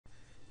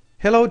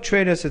Hello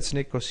traders, it's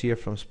Nikos here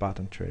from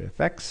Spartan Trader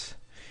FX.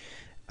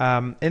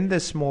 In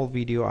this small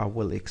video I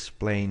will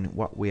explain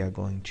what we are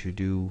going to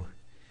do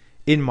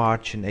in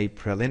March and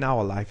April in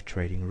our live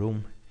trading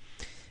room.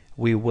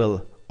 We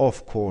will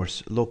of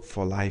course look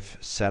for live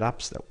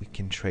setups that we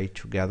can trade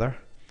together.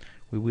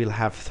 We will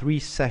have 3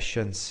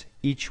 sessions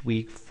each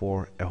week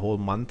for a whole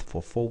month,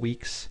 for 4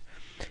 weeks,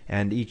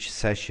 and each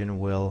session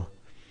will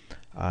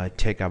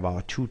take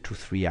about 2 to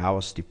 3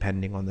 hours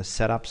depending on the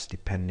setups,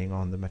 depending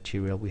on the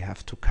material we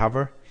have to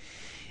cover.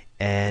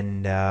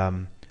 And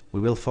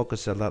we will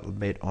focus a little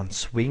bit on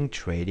swing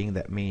trading.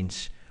 That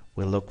means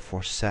we'll look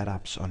for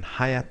setups on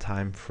higher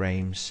time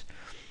frames,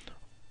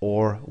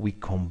 or we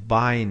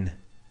combine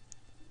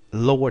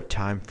lower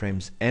time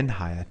frames and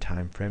higher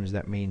time frames.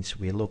 That means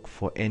we look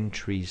for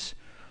entries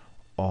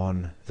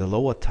on the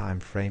lower time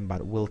frame,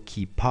 but we'll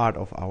keep part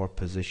of our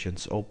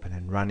positions open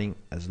and running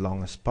as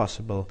long as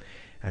possible,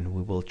 and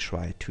we will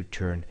try to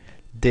turn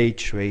day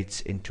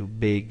trades into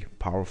big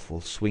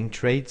powerful swing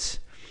trades.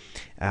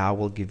 I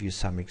will give you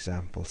some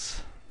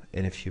examples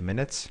in a few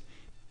minutes,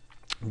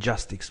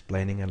 just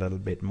explaining a little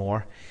bit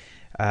more.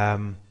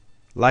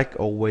 Like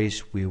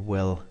always, we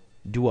will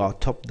do our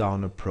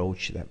top-down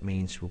approach. That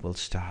means we will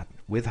start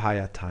with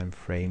higher time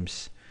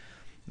frames,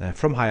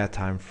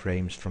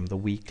 from the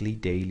weekly,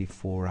 daily,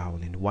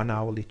 4-hourly and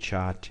 1-hourly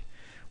chart.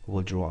 We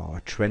will draw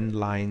our trend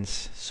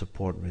lines,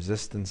 support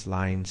resistance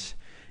lines,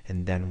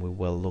 and then we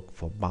will look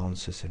for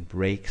bounces and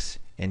breaks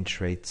and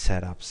trade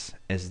setups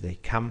as they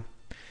come.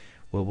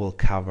 We will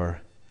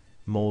cover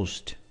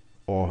most,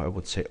 or I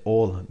would say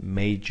all,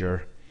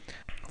 major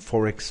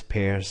forex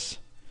pairs,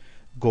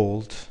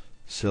 gold,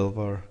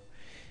 silver,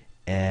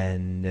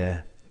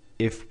 and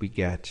if we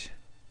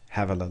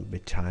have a little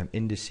bit time,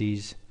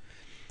 indices,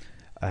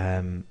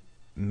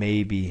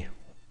 maybe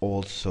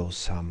also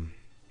some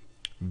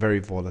very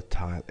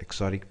volatile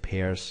exotic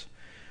pairs.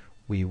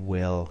 We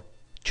will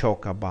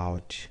talk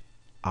about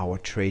our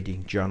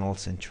trading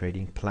journals and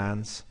trading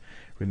plans.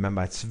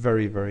 Remember, it's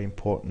very, very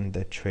important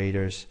that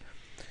traders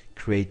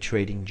create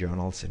trading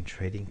journals and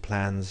trading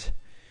plans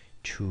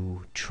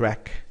to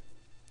track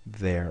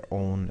their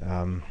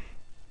own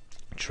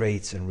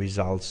trades and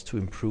results, to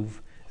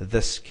improve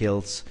the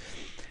skills,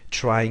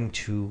 trying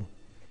to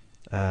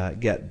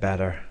get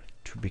better,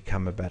 to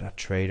become a better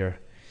trader.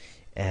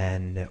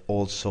 And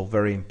also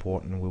very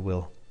important, we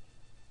will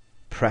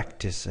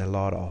practice a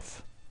lot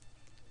of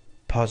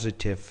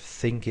positive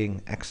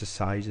thinking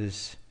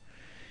exercises.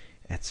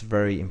 It's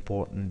very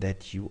important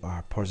that you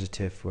are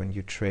positive when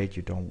you trade.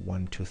 You don't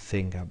want to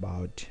think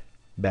about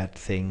bad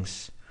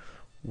things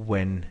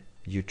when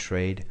you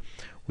trade.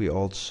 We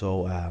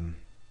also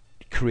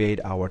create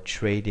our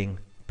trading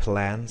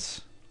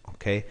plans.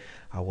 Okay,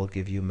 I will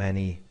give you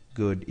many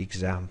good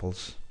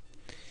examples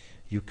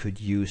you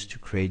could use to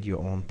create your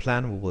own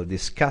plan. We will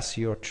discuss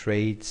your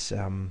trades.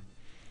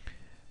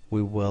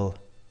 We will,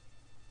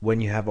 when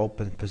you have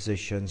open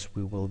positions,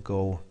 we will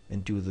go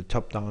and do the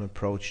top-down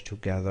approach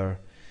together,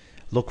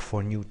 look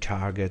for new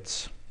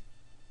targets,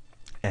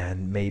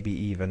 and maybe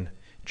even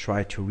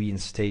try to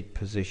reinstate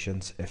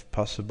positions if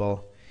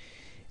possible,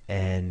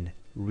 and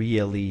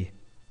really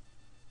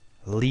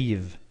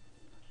leave,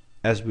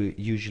 as we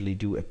usually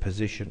do, a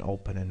position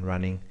open and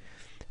running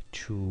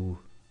to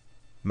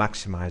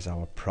maximize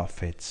our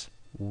profits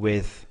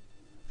with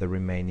the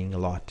remaining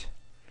lot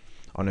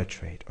on a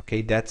trade.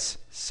 Okay, that's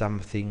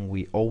something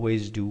we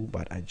always do,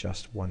 but I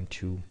just wanted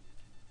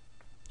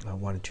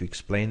to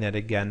explain that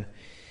again.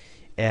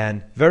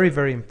 And very,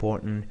 very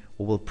important,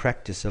 we will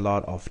practice a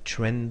lot of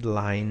trend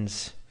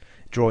lines,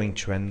 drawing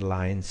trend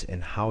lines,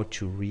 and how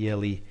to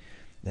really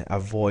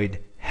avoid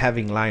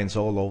having lines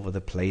all over the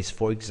place.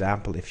 For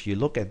example, if you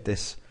look at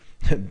this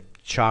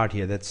chart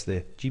here, that's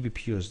the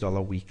GBP US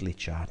dollar weekly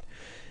chart.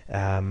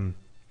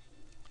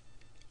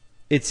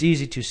 It's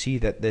easy to see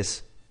that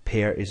this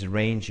pair is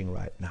ranging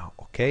right now,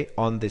 okay,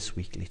 on this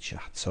weekly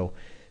chart. So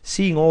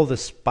seeing all the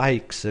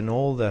spikes and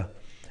all the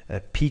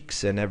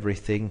peaks and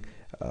everything,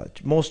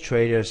 most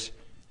traders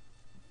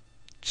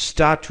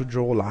start to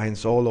draw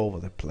lines all over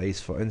the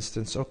place. For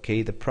instance,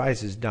 okay, the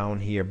price is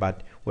down here,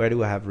 but where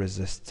do I have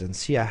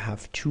resistance? Here I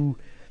have 2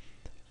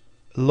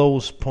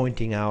 lows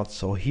pointing out,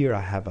 so here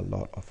I have a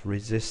lot of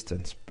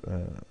resistance,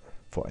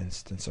 for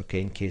instance,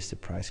 okay, in case the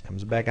price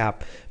comes back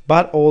up.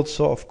 But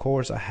also, of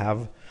course, I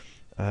have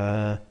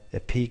a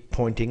peak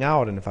pointing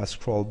out, and if I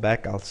scroll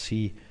back, I'll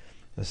see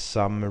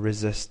some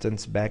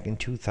resistance back in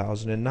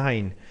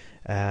 2009,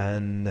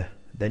 and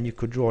then you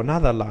could draw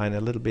another line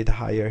a little bit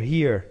higher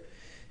here,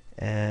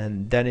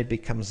 and then it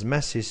becomes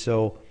messy.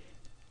 So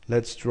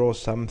let's draw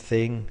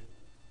something,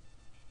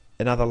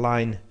 another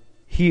line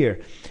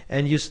here,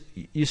 and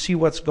you see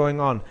what's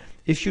going on.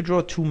 If you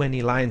draw too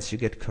many lines, you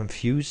get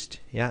confused.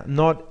 Yeah,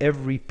 not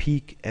every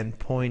peak and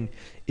point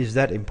is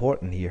that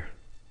important here.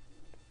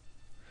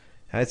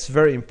 It's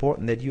very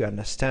important that you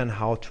understand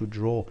how to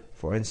draw,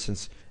 for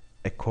instance,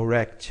 a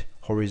correct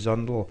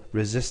horizontal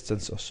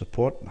resistance or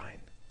support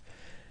line.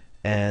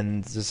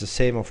 And this is the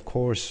same, of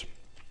course,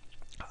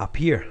 up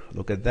here.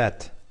 Look at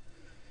that.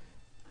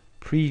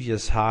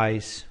 Previous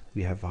highs,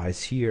 We have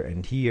highs here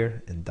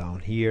and down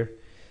here,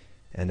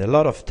 and a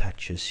lot of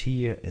touches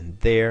here and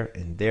there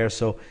and there.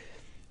 So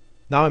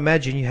now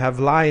imagine you have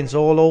lines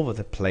all over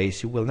the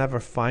place. You will never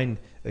find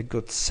a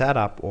good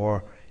setup,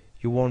 or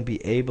you won't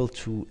be able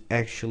to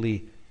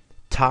actually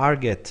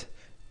target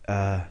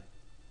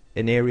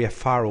an area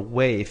far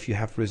away if you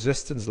have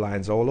resistance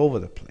lines all over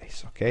the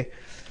place. Okay,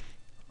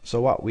 so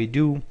what we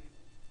do,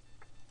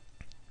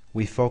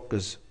 we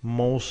focus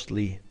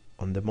mostly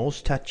on the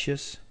most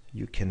touches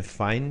you can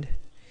find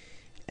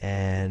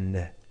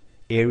and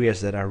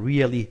areas that are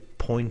really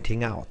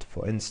pointing out.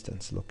 For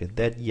instance, look at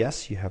that.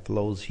 Yes, you have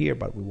lows here,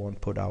 but we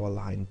won't put our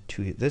line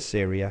to this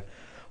area.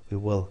 We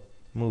will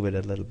move it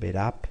a little bit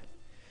up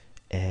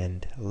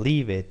and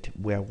leave it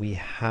where we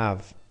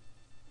have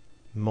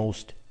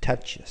most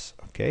touches.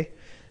 Okay,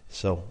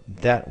 so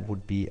that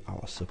would be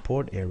our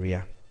support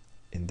area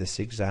in this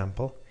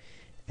example.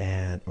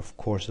 And of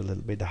course, a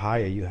little bit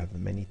higher you have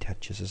many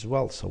touches as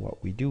well. So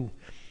what we do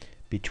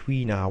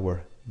between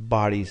our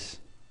bodies,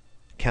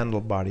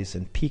 candle bodies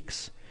and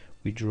peaks,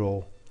 we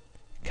draw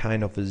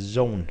kind of a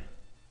zone,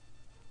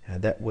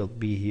 and that will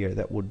be here.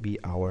 That would be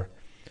our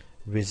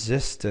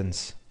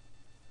resistance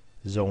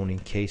zone in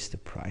case the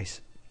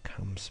price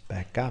comes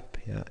back up,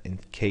 yeah, in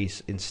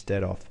case,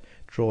 instead of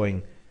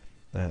drawing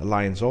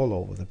lines all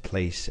over the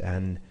place.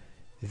 And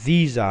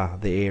these are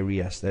the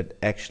areas that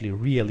actually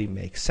really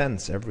make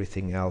sense.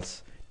 Everything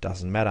else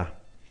doesn't matter.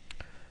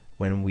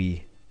 When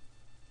we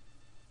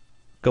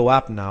go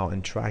up now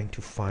and trying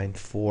to find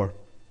for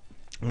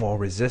more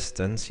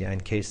resistance, yeah,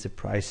 in case the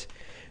price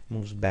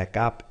moves back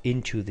up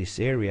into this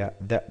area,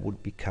 that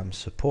would become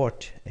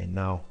support, and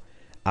now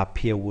up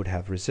here would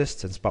have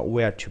resistance. But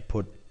where to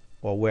put,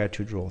 or where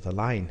to draw the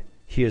line?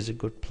 Here's a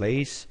good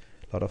place,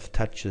 a lot of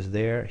touches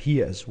there,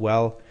 here as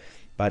well.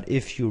 But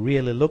if you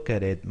really look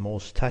at it,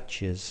 most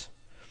touches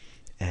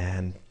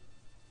and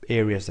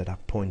areas that are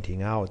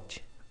pointing out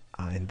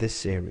are in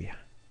this area.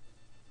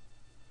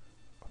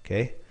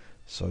 Okay,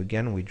 so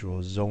again we draw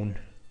a zone,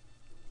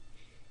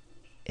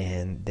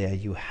 and there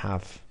you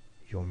have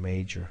your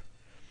major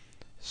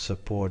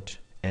support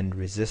and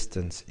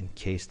resistance in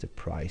case the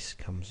price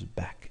comes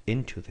back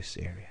into this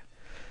area.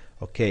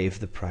 Okay, if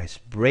the price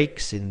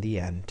breaks in the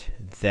end,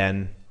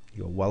 then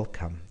you're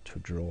welcome to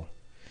draw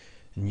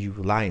new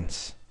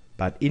lines.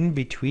 But in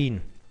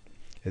between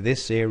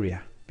this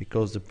area,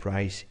 because the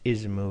price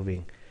is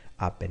moving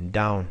up and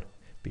down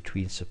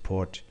between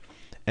support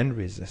and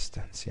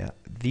resistance, yeah,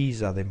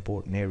 these are the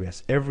important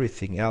areas.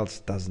 Everything else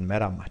doesn't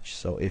matter much.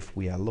 So if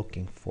we are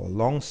looking for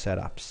long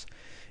setups,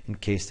 in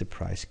case the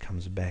price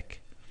comes back,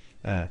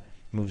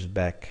 moves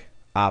back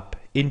up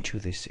into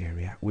this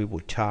area, we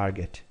will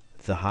target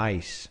the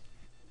highs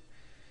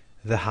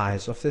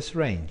of this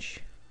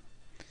range.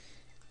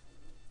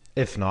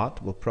 If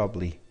not, we'll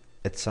probably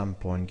at some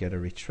point get a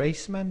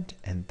retracement,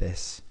 and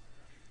this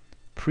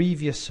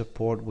previous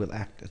support will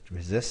act as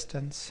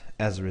resistance,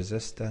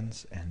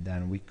 and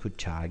then we could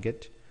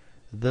target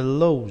the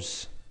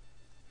lows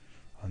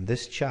on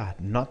this chart,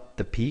 not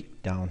the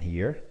peak down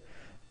here,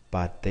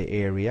 but the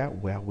area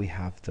where we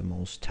have the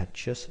most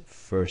touches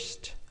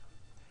first.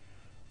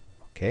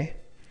 Okay,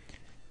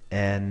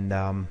 and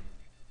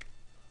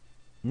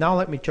now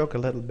let me talk a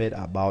little bit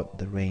about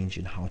the range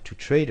and how to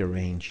trade a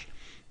range.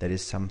 That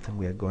is something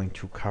we are going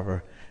to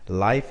cover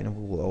live, and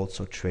we will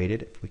also trade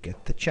it if we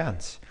get the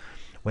chance.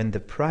 When the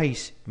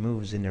price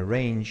moves in a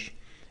range,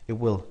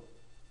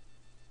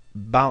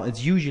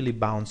 it's usually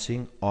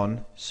bouncing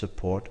on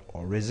support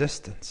or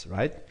resistance,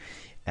 right?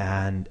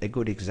 And a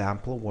good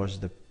example was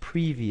the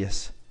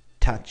previous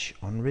touch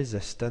on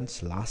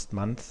resistance last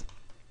month,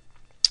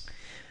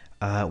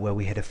 where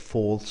we had a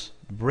false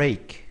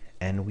break,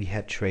 and we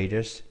had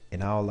traders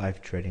in our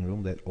live trading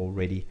room that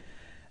already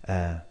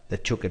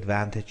that took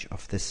advantage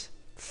of this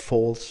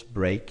false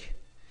break,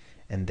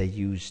 and they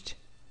used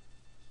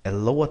a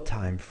lower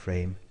time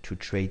frame to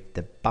trade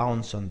the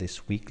bounce on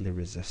this weekly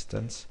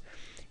resistance,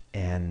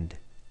 and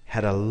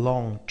had a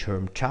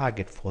long-term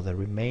target for the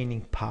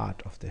remaining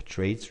part of their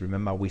trades.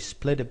 Remember, we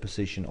split a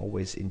position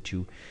always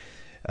into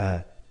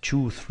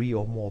 2, 3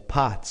 or more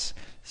parts.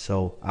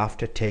 So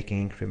after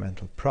taking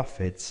incremental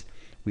profits,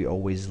 we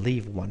always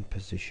leave one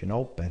position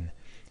open,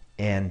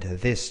 and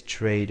these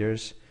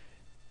traders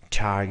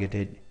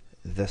targeted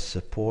the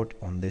support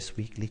on this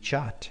weekly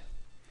chart.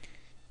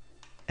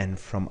 And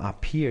from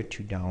up here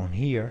to down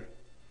here,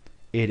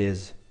 it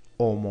is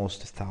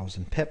almost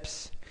 1,000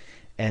 pips.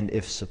 And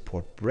if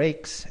support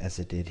breaks, as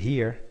it did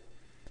here,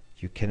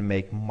 you can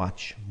make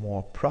much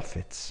more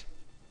profits.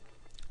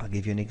 I'll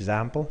give you an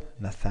example.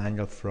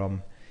 Nathaniel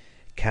from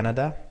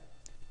Canada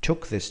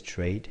took this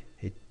trade.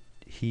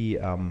 He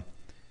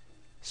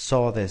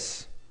saw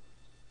this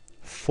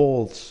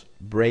false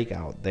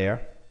breakout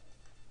there.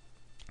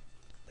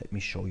 Let me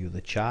show you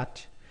the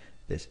chart.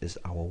 This is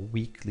our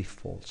weekly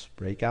false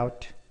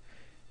breakout.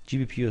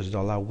 GBP US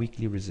dollar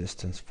weekly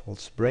resistance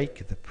false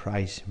break. The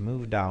price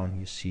moved down,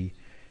 you see,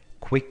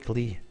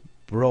 quickly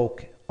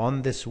broke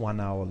on this 1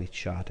 hourly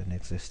chart an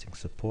existing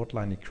support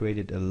line. It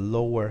created a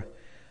lower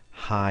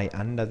high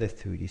under the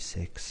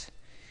 36,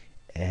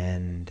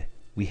 and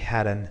we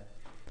had an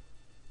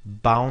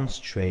bounce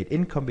trade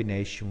in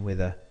combination with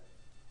a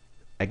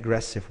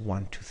aggressive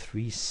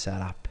 1-2-3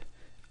 setup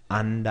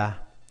under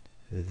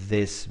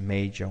this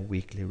major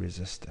weekly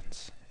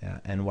resistance.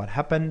 And what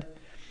happened?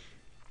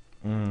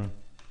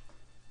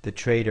 The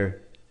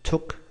trader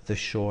took the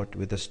short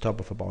with a stop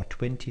of about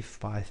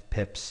 25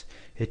 pips.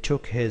 He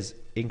took his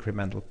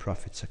incremental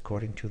profits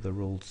according to the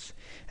rules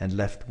and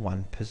left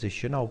one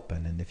position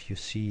open. And if you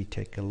see,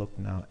 take a look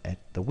now at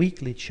the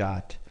weekly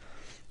chart,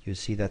 you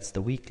see that's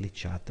the weekly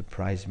chart. The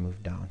price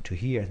moved down to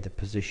here and the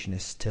position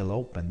is still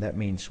open. That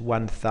means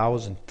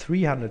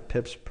 1,300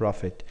 pips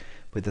profit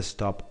with a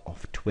stop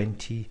of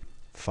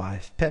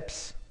 25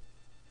 pips.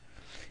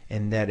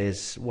 And that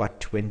is what,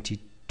 20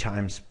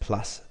 times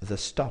plus the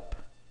stop.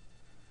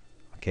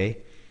 Okay,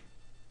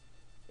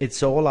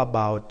 it's all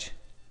about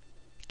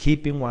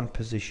keeping one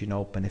position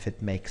open if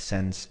it makes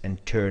sense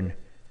and turn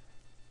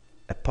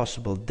a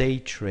possible day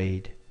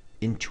trade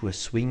into a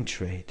swing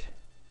trade.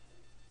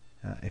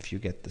 If you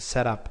get the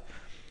setup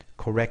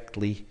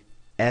correctly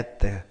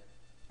at the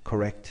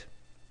correct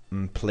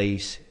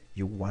place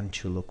you want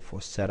to look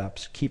for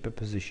setups, keep a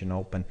position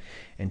open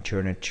and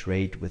turn a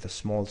trade with a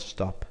small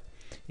stop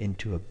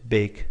into a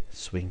big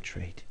swing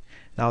trade.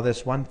 Now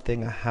there's one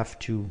thing I have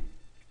to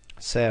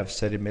say, I've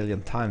said it a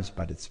million times,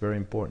 but it's very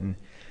important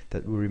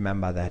that we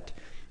remember that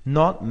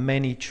not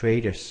many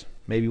traders,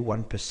 maybe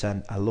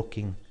 1%, are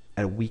looking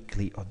at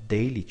weekly or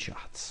daily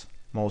charts.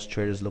 Most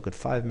traders look at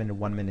 5-minute,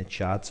 1-minute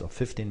charts or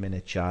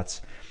 15-minute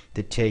charts.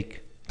 They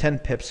take 10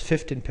 pips,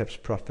 15 pips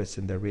profits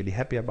and they're really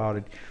happy about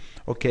it.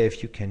 Okay,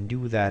 if you can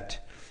do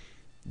that,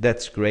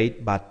 that's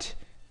great, but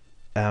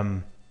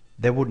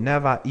they would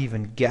never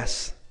even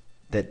guess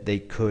that they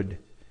could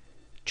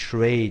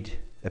trade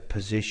a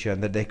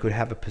position, that they could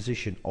have a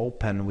position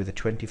open with a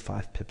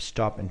 25 pip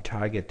stop and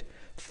target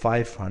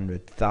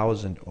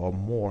 500,000 or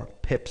more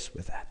pips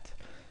with that.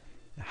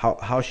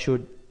 How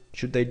should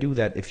they do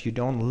that if you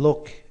don't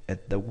look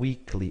at the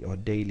weekly or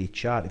daily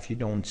chart? If you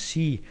don't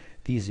see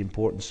these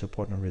important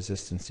support and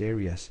resistance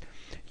areas,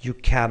 you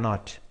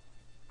cannot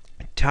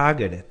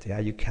target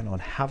it. You cannot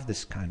have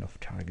this kind of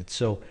target.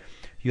 So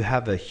you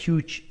have a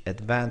huge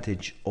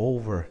advantage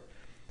over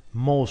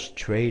most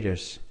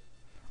traders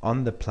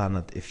on the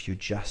planet if you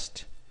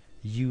just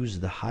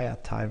use the higher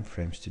time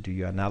frames to do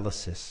your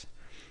analysis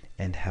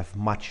and have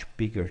much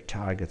bigger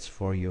targets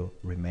for your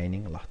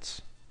remaining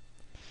lots.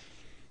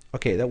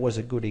 Okay, that was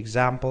a good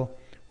example.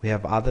 We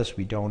have others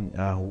we don't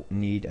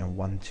need and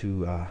want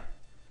to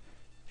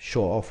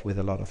show off with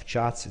a lot of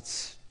charts.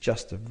 It's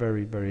just a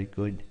very, very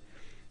good,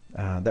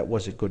 that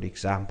was a good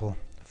example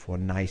for a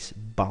nice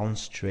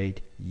bounce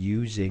trade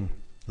using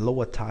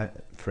lower time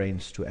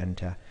frames to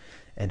enter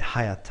and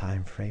higher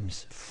time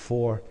frames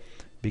for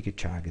bigger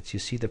targets. You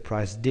see the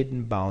price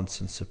didn't bounce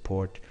and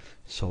support,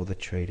 so the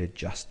trader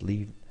just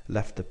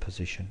left the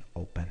position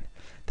open.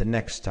 The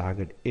next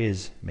target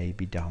is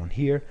maybe down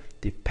here,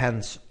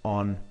 depends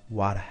on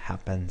what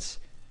happens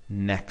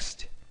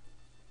next.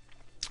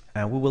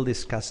 And we will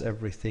discuss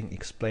everything,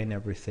 explain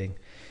everything,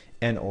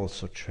 and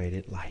also trade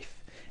it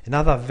live.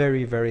 Another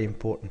very, very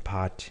important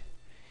part,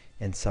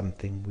 and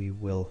something we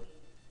will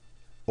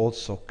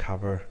also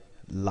cover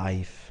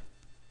live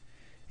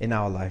in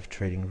our live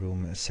trading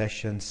room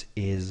sessions,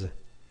 is,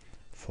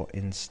 for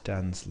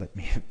instance, let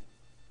me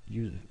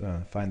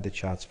find the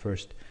charts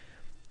first.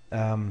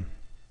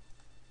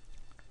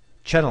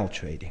 Channel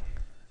trading.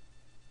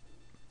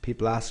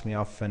 People ask me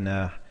often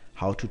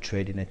how to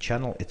trade in a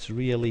channel. It's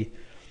really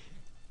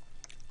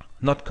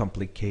not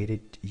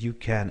complicated. You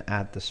can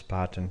add the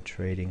Spartan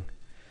trading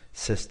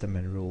system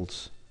and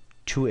rules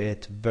to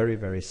it. Very,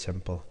 very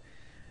simple.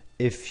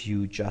 If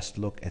you just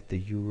look at the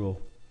Euro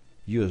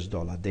US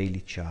dollar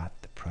daily chart,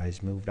 the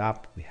price moved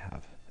up. We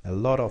have a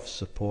lot of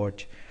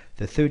support.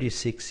 The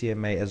 36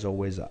 EMA, as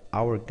always,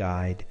 our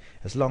guide.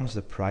 As long as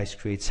the price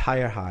creates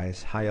higher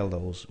highs, higher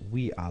lows,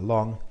 we are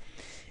long.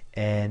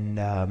 And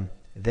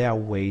there are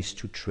ways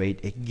to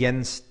trade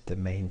against the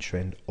main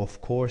trend, of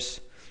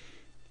course,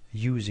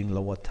 using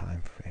lower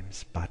time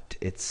frames. But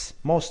it's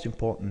most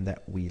important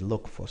that we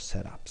look for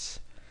setups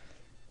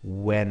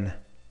when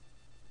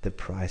the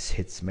price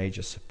hits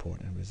major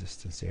support and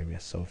resistance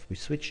areas. So if we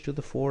switch to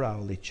the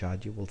 4-hourly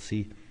chart, you will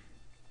see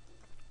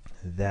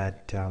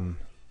that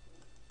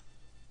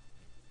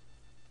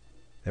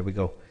there we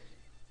go.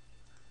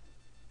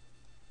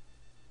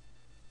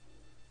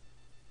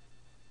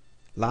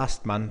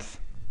 Last month,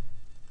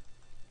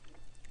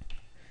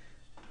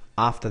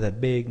 after that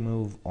big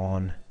move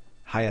on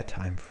higher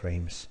time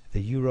frames,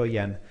 the Euro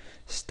Yen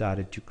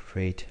started to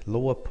create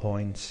lower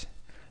points,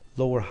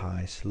 lower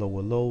highs,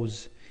 lower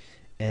lows,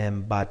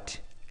 but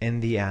in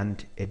the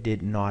end it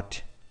did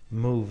not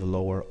move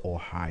lower or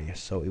higher,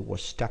 so it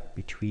was stuck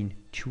between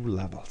two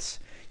levels.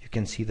 You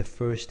can see the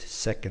first,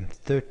 second,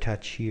 third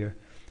touch here,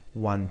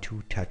 1,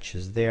 2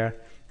 touches there,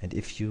 and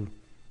if you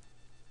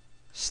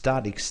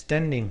start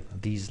extending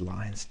these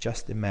lines,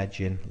 just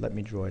imagine, let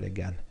me draw it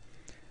again.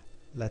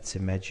 Let's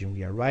imagine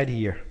we are right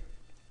here.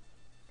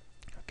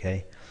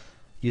 Okay,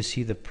 you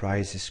see the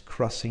price is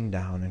crossing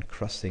down and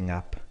crossing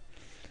up,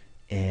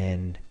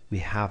 and we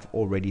have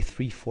already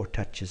 3-4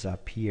 touches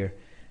up here,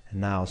 and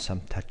now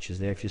some touches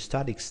there. If you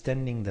start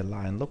extending the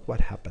line, look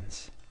what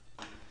happens.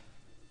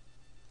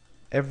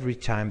 Every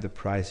time the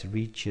price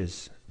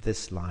reaches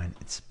this line,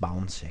 it's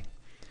bouncing,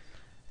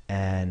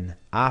 and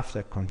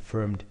after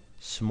confirmed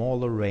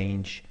smaller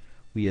range,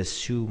 we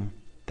assume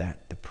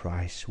that the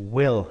price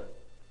will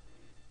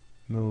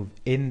move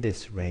in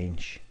this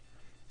range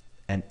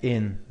and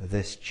in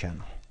this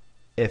channel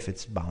if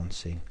it's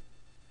bouncing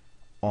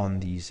on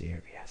these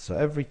areas. So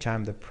every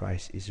time the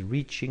price is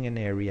reaching an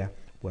area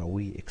where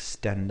we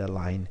extend the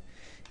line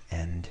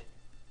and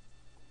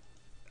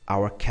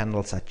our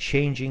candles are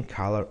changing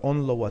color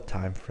on lower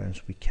time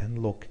frames, we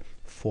can look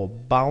for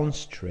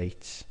bounce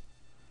trades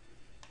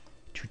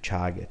to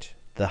target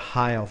the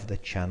high of the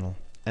channel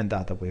and the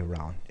other way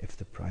around. If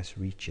the price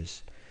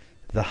reaches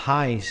the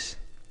highs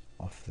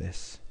of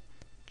this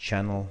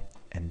channel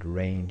and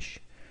range,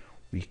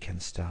 we can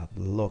start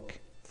look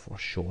for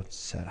short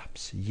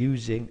setups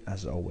using,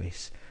 as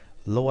always,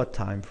 lower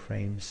time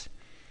frames,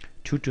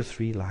 2 to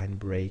 3 line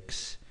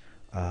breaks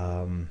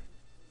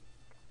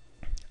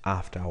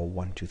after our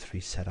 1 to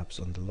 3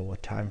 setups on the lower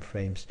time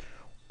frames,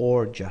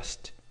 or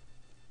just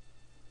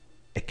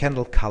a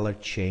candle color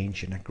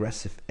change, an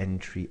aggressive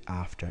entry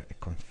after a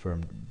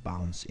confirmed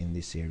bounce in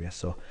this area.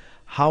 So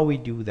how we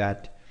do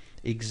that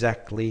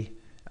exactly,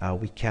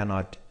 we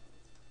cannot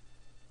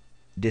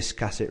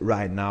discuss it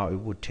right now. It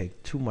would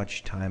take too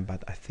much time,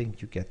 but I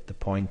think you get the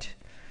point.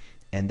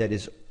 And that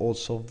is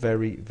also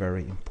very,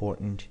 very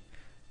important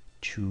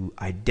to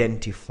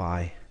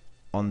identify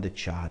on the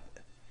chart,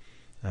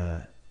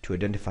 to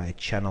identify a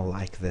channel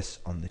like this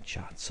on the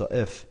chart. So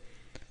if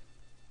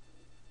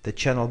the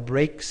channel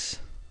breaks,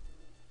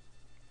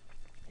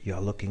 you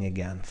are looking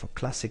again for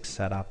classic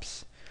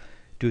setups,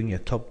 doing your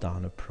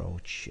top-down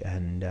approach,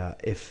 and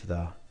if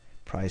the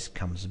price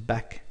comes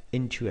back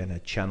into a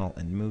channel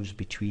and moves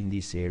between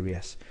these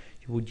areas,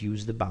 you would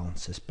use the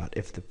bounces. But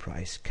if the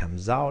price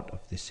comes out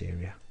of this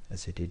area,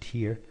 as it did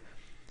here,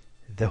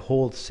 the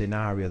whole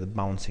scenario, the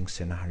bouncing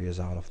scenario, is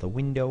out of the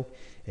window,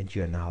 and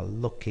you are now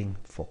looking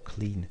for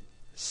clean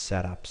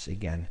setups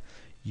again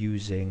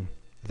using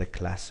the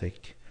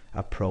classic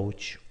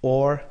approach,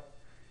 or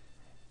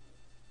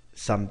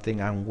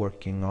something I'm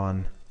working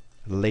on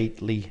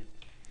lately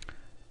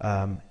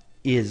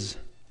is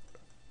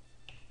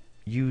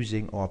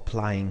using or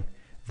applying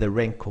the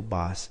Renko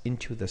bars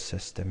into the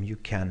system. You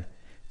can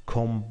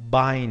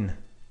combine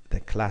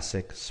the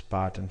classic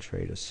Spartan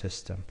trader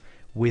system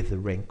with the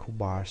Renko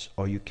bars,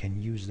 or you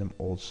can use them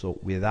also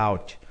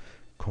without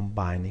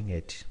combining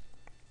it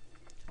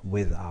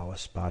with our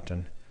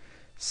Spartan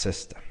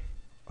system.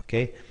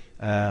 Okay,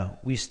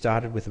 we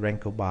started with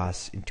Renko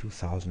bars in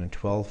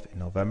 2012 in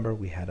November.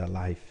 We had a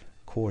live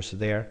course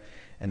there,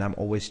 and I'm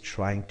always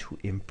trying to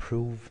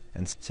improve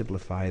and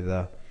simplify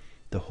the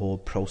whole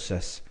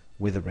process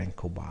with the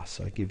Renko bar.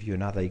 So I'll give you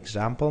another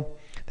example.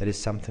 That is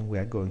something we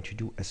are going to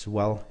do as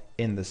well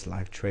in this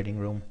live trading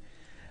room.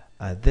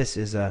 This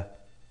is a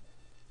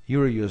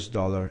Euro-US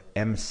dollar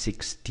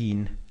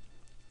M16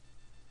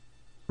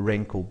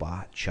 Renko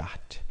bar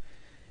chart.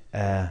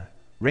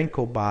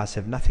 Renko bars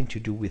have nothing to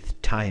do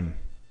with time.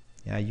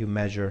 Yeah, you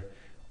measure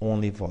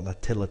only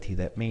volatility.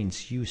 That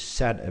means you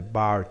set a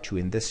bar to,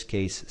 in this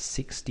case,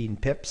 16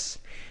 pips,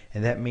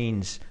 and that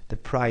means the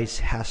price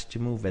has to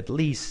move at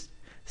least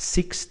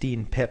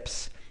 16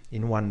 pips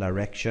in one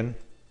direction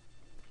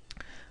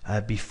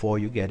before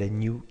you get a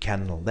new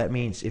candle. That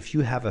means if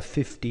you have a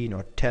 15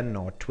 or 10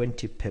 or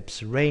 20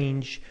 pips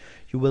range,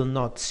 you will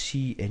not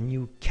see a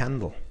new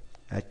candle.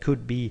 It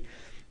could be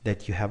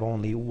that you have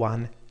only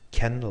one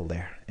candle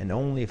there, and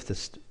only if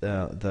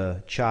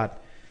the chart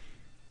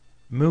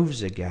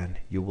moves again,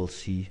 you will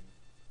see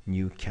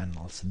new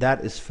candles.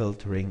 That is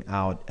filtering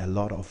out a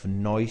lot of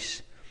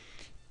noise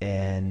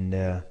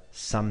and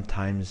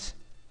sometimes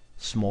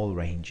small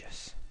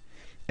ranges.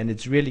 And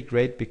it's really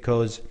great,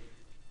 because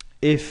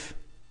if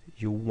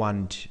you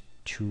want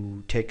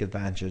to take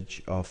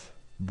advantage of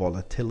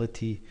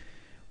volatility,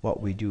 what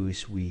we do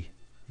is we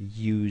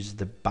use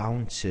the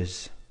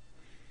bounces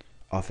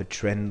of a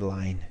trend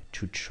line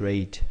to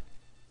trade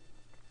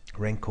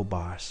Renko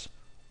bars,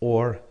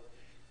 or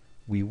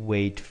we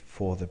wait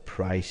for the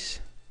price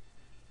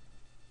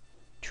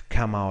to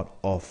come out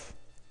of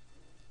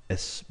a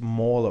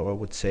smaller, or I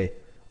would say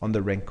on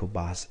the Renko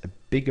bars, a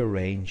bigger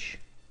range.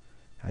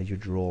 You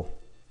draw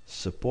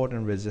support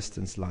and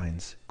resistance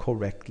lines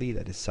correctly.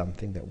 That is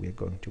something that we are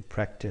going to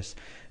practice.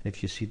 And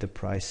if you see the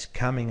price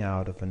coming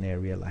out of an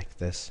area like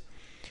this,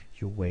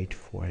 you wait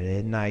for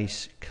a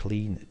nice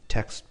clean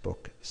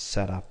textbook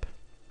setup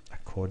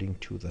according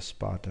to the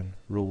Spartan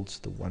rules,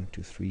 the 1,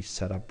 2, 3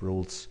 setup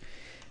rules.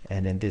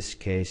 And in this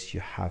case,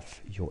 you have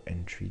your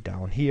entry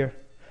down here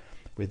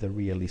with a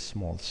really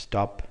small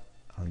stop.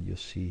 And you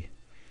see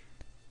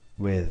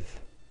with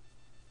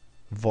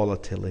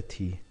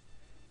volatility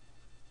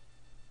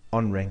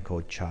on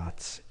Renko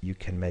charts, you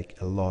can make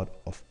a lot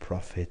of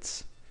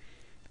profits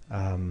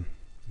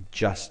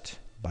just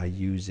by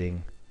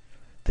using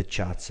the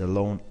charts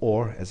alone,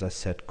 or as I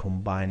said,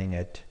 combining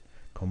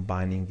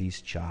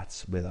these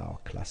charts with our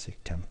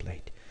classic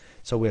template.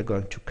 So we're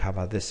going to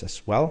cover this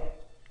as well,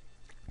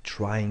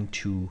 trying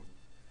to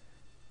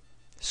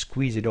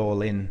squeeze it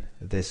all in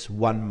this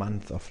 1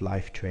 month of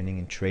live training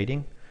and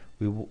trading.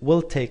 We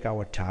will take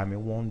our time. It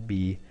won't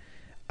be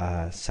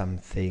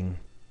something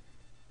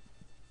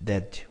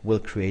that will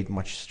create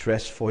much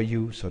stress for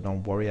you, so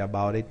don't worry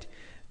about it.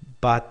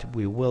 But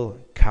we will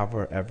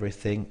cover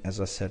everything,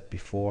 as I said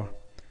before: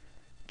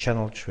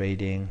 channel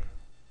trading,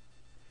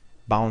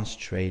 bounce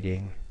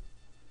trading,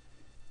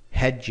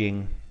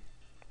 hedging.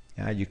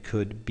 You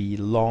could be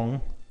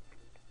long.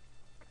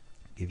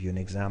 Give you an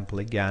example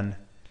again.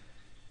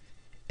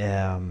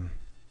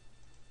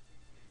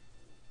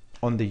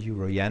 On the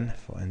euro yen,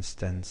 for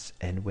instance,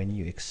 and when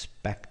you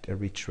expect a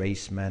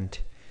retracement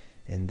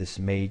in this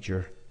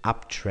major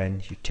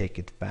uptrend, you take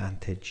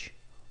advantage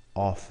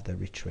of the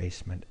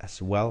retracement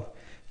as well.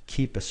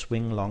 Keep a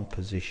swing long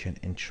position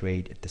and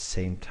trade at the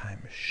same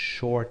time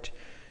short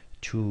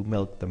to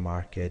milk the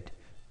market,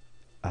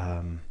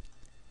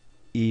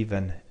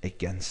 even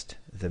against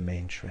the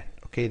main trend.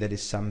 Okay, that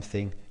is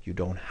something you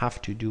don't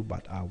have to do,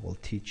 but I will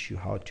teach you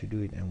how to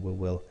do it, and we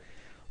will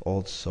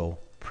also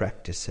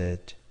practice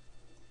it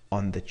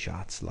on the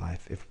charts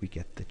live if we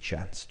get the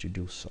chance to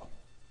do so.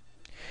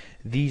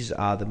 These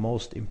are the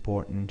most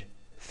important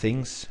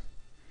things,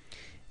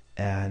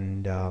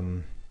 and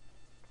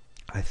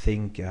I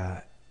think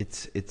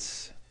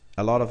it's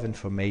a lot of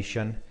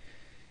information,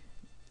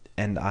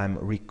 and I'm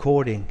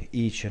recording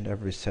each and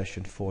every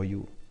session for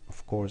you,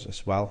 of course,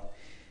 as well,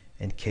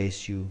 in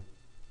case you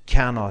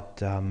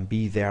cannot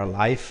be there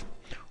live,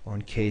 or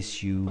in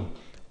case you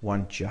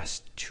want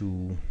just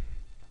to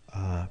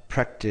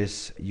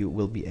practice. You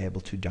will be able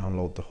to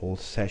download the whole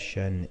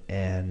session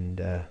and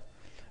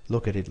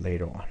look at it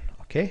later on.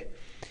 Okay,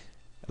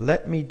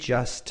 let me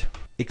just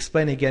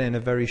explain again in a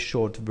very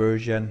short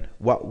version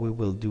what we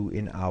will do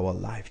in our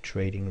live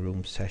trading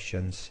room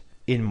sessions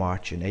in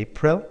March and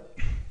April.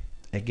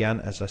 Again,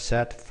 as I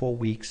said, 4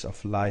 weeks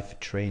of live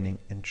training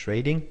and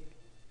trading,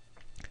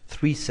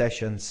 3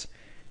 sessions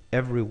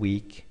every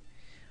week.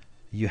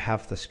 You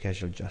have the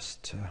schedule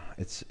just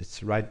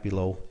it's right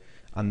below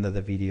under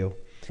the video.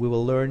 We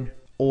will learn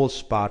all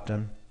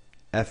Spartan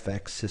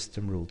FX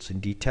system rules in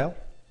detail,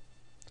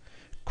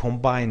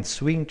 combine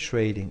swing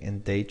trading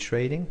and day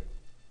trading.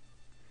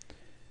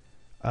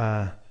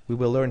 We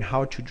will learn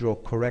how to draw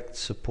correct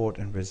support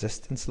and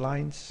resistance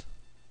lines,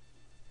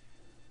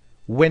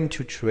 when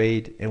to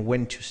trade and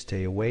when to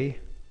stay away,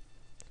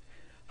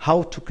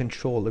 how to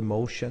control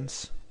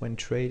emotions when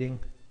trading,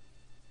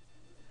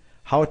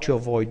 how to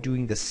avoid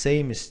doing the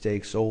same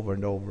mistakes over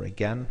and over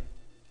again,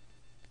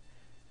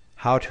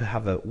 how to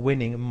have a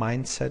winning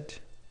mindset,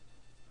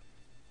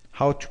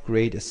 how to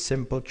create a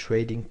simple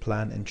trading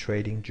plan and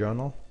trading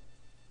journal,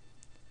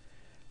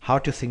 how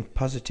to think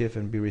positive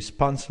and be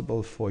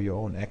responsible for your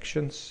own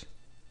actions,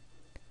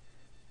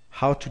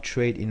 how to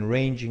trade in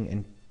ranging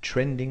and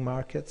trending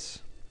markets,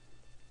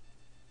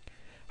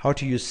 how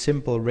to use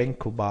simple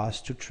Renko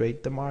bars to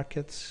trade the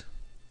markets,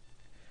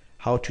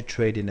 how to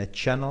trade in a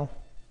channel,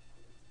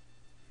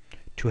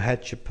 to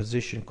hedge a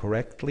position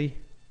correctly,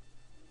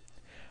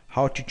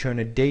 how to turn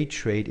a day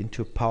trade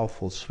into a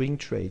powerful swing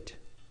trade,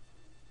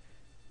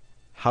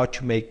 how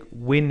to make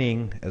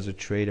winning as a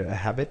trader a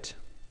habit,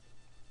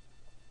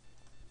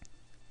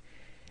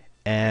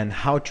 and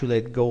how to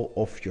let go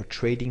of your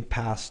trading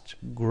past,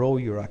 grow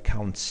your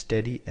account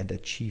steady, and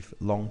achieve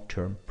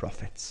long-term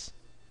profits.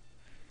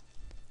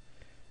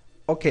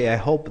 Okay, I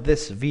hope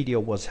this video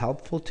was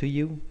helpful to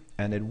you,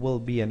 and it will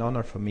be an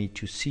honor for me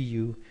to see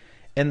you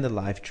in the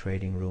live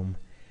trading room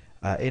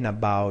in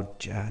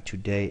about,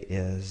 today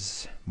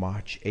is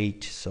March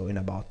 8th, so in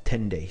about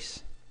 10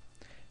 days.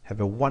 Have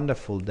a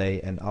wonderful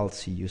day, and I'll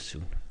see you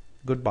soon.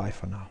 Goodbye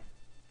for now.